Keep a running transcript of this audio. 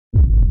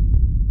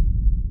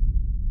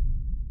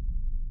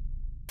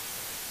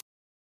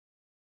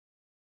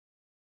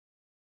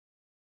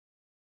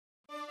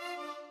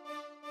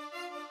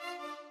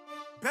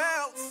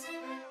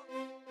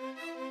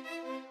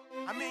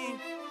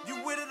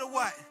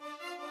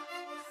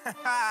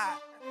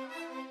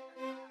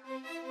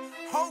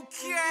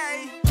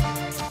Okay.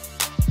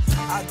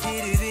 I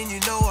get it and you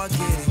know I get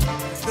it.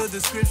 The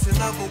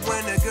description of a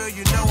winner, girl,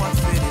 you know I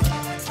fit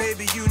it.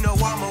 Baby, you know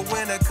I'm a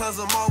winner, cause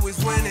I'm always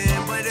winning.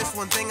 But it's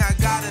one thing I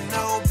gotta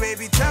know,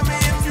 baby, tell me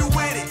if you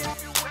with it.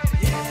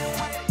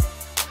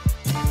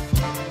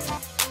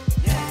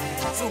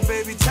 So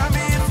baby, tell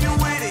me if you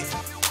with it.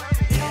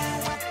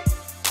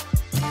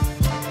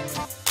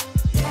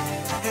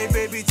 Hey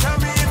baby, tell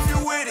me if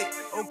you with it.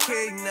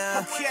 Okay now,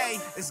 okay,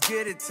 let's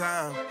get it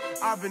time.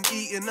 I've been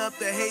eating up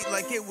the hate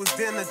like it was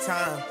dinner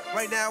time.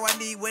 Right now I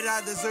need what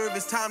I deserve,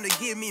 it's time to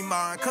give me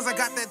mine. Cause I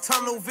got that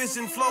tunnel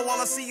vision flow,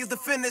 all I see is the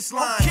finish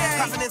line. Okay.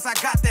 Confidence, I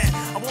got that.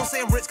 I won't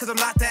say I'm rich cause I'm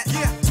not that.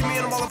 Yeah. See me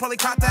and I'm all, I probably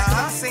caught that.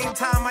 At the same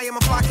time, I am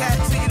a fly cat.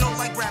 So you don't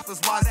like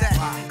rappers, why's that?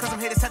 Cause I'm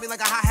here to tap me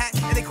like a hi-hat.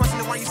 And they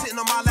questioning why you sitting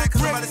on my lap.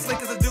 Cause I'm about as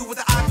slick as a dude with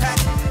the iPad.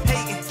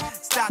 Hating,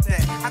 stop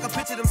that. I can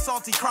picture them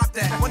salty, crop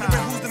that. Wondering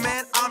who's the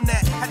man, I'm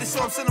that. Had to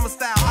show them cinema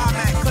style, I'm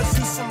at. Cause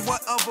you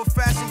somewhat of a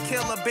fashion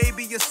killer,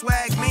 baby, your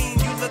swag mean.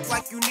 You look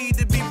like you need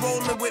to be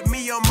rolling with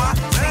me on my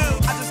team.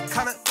 I just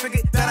kinda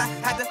figured that I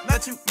had to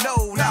let you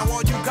know. Now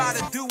all you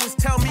gotta do is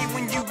tell me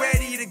when you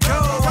ready to go.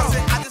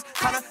 I just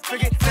kinda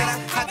figured that I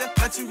had to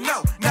let you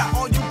know. Now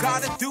all you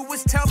gotta do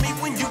is tell me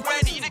when you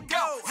ready to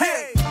go.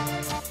 Hey!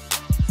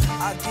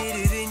 I get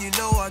it and you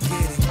know I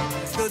get it.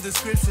 The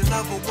description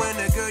of a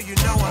winner, girl, you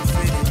know I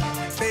fit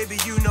it. Baby,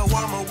 you know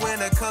I'm a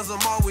winner, cause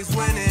I'm always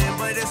winning.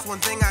 But it's one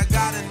thing I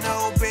gotta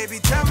know, baby,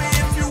 tell me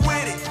if you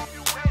with it.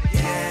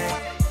 Yeah.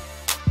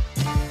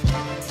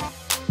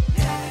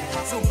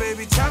 So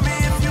baby, tell me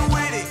if you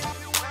with it.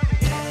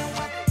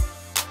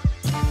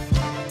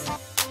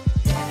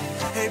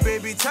 Hey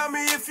baby, tell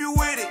me if you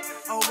with it.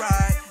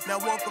 Alright, now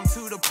welcome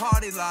to the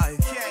party life.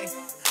 Okay.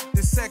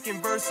 The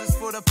second verse is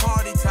for the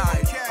party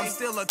type. I'm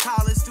still a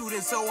college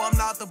student, so I'm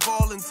not the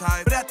ballin'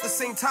 type. But at the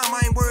same time, I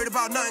ain't worried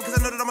about nothing, cause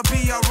I know that I'ma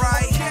be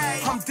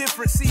alright. I'm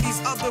different, see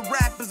these other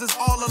rappers is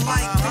all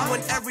alike.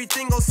 Doing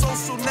everything on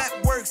social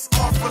networks,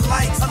 all for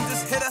likes. I'm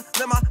just here to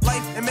live my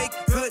life and make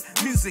good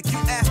music. You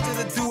asked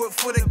her to do it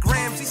for the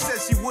gram, she said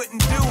she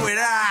wouldn't do it.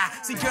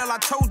 See girl, I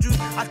told you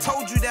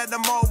that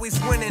I'm always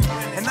winning.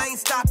 And I ain't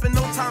stopping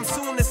no time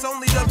soon, it's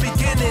only the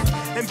beginning.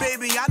 And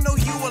baby, I know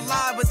you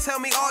alive, but tell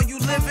me, are you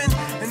living?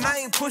 And I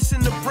ain't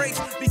pushing the brakes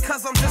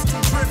because I'm just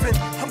too driven.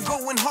 I'm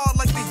going hard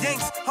like the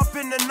Yanks up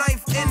in the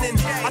 9th inning.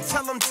 I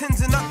tell them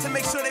tens and up to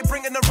make sure they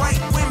bring in the right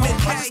women.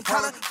 I just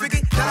kinda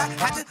figured that I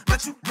had to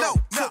let you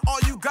know. So all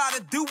you gotta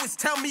do is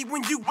tell me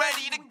when you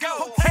ready to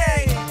go.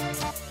 Hey!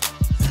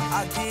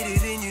 I get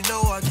it and you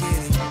know I get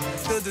it.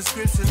 The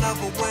description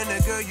of a winner,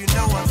 girl, you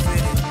know I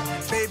fit it.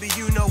 Baby,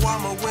 you know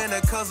I'm a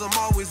winner cause I'm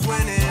always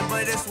winning.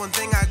 But it's one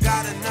thing I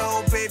gotta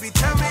know, baby,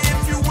 tell me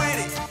if you with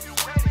it.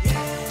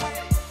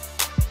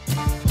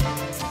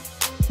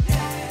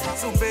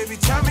 So baby,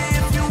 tell me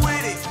if you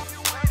with it.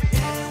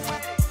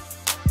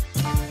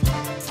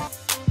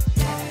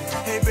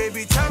 Hey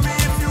baby, tell me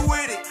if you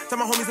with it. Tell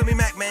my homies let me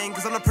Mac, man,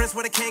 cause I'm the prince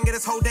where the king get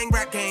his whole dang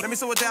rap game. Let me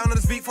slow it down on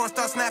this beat before I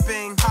start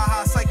snapping.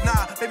 Ha psych,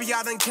 nah, baby,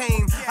 I done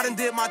came. I done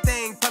did my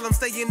thing, tell them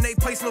stay in they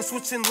place, no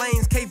switching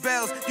lanes.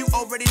 K.BELLZ, you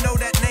already know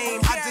that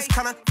name. I just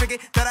kinda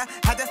figured that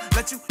I had to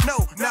let you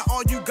know. Now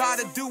all you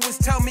gotta do is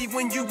tell me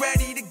when you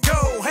ready to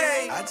go.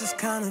 Hey! I just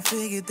kinda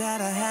figured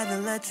that I had to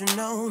let you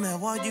know. Now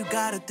all you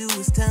gotta do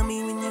is tell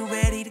me when you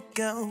ready to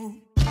go.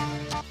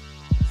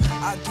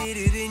 I get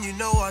it and you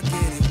know I get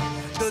it.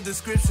 The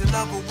description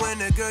of a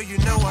winner, girl, you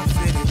know I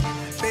fit it.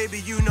 Baby,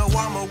 you know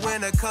I'm a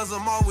winner cause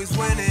I'm always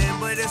winning.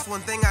 But it's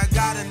one thing I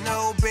gotta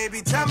know,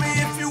 baby, tell me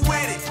if you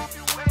with it.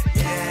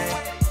 Yeah.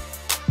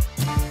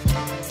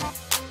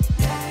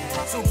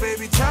 So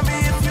baby, tell me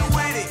if you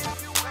with it.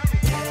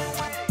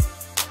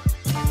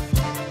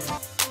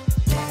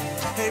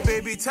 Hey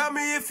baby, tell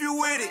me if you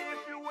with it.